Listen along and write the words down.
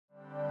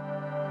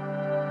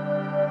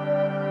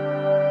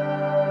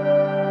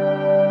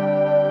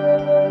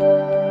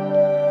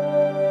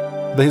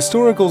The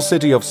historical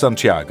city of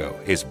Santiago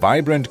is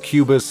vibrant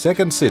Cuba's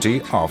second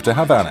city after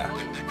Havana.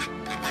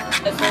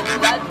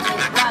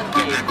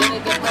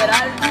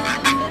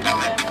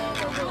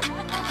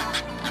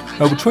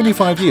 Over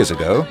 25 years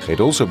ago, it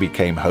also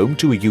became home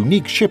to a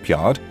unique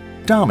shipyard,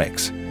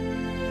 Damex.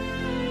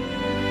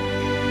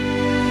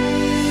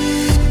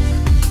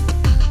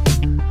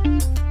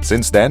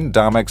 Since then,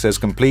 Damex has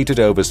completed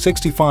over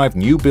 65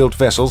 new-built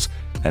vessels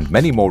and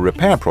many more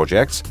repair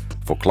projects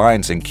for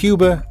clients in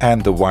Cuba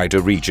and the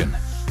wider region.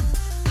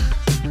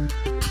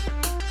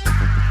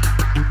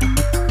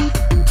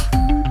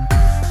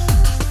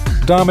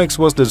 Damex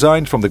was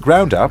designed from the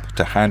ground up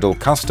to handle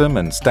custom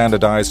and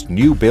standardized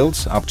new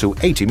builds up to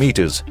 80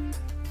 meters.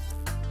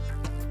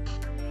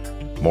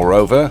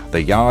 Moreover,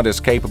 the yard is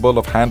capable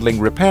of handling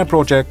repair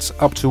projects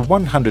up to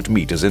 100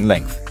 meters in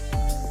length.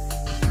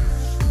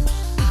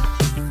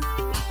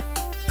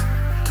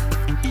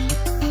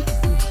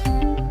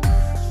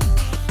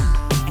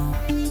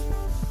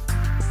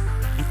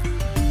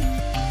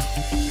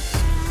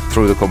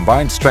 Through the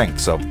combined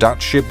strengths of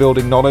Dutch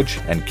shipbuilding knowledge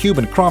and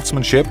Cuban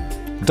craftsmanship,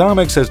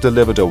 Damex has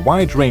delivered a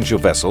wide range of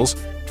vessels,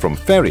 from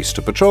ferries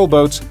to patrol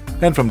boats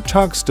and from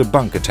tugs to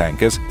bunker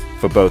tankers,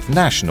 for both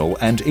national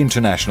and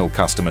international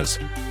customers.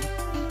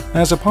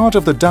 As a part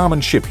of the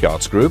Damen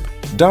Shipyards group,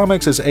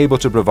 Damex is able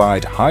to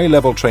provide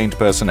high-level trained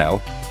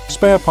personnel,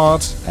 spare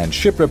parts and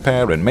ship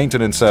repair and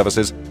maintenance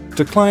services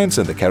to clients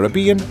in the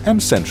Caribbean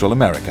and Central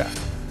America.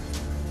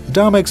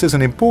 Damex is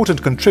an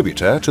important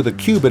contributor to the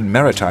Cuban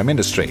maritime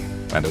industry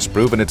and has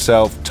proven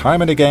itself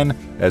time and again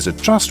as a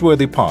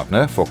trustworthy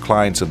partner for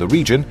clients in the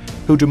region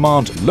who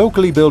demand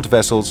locally built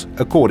vessels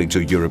according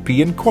to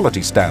European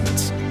quality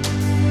standards.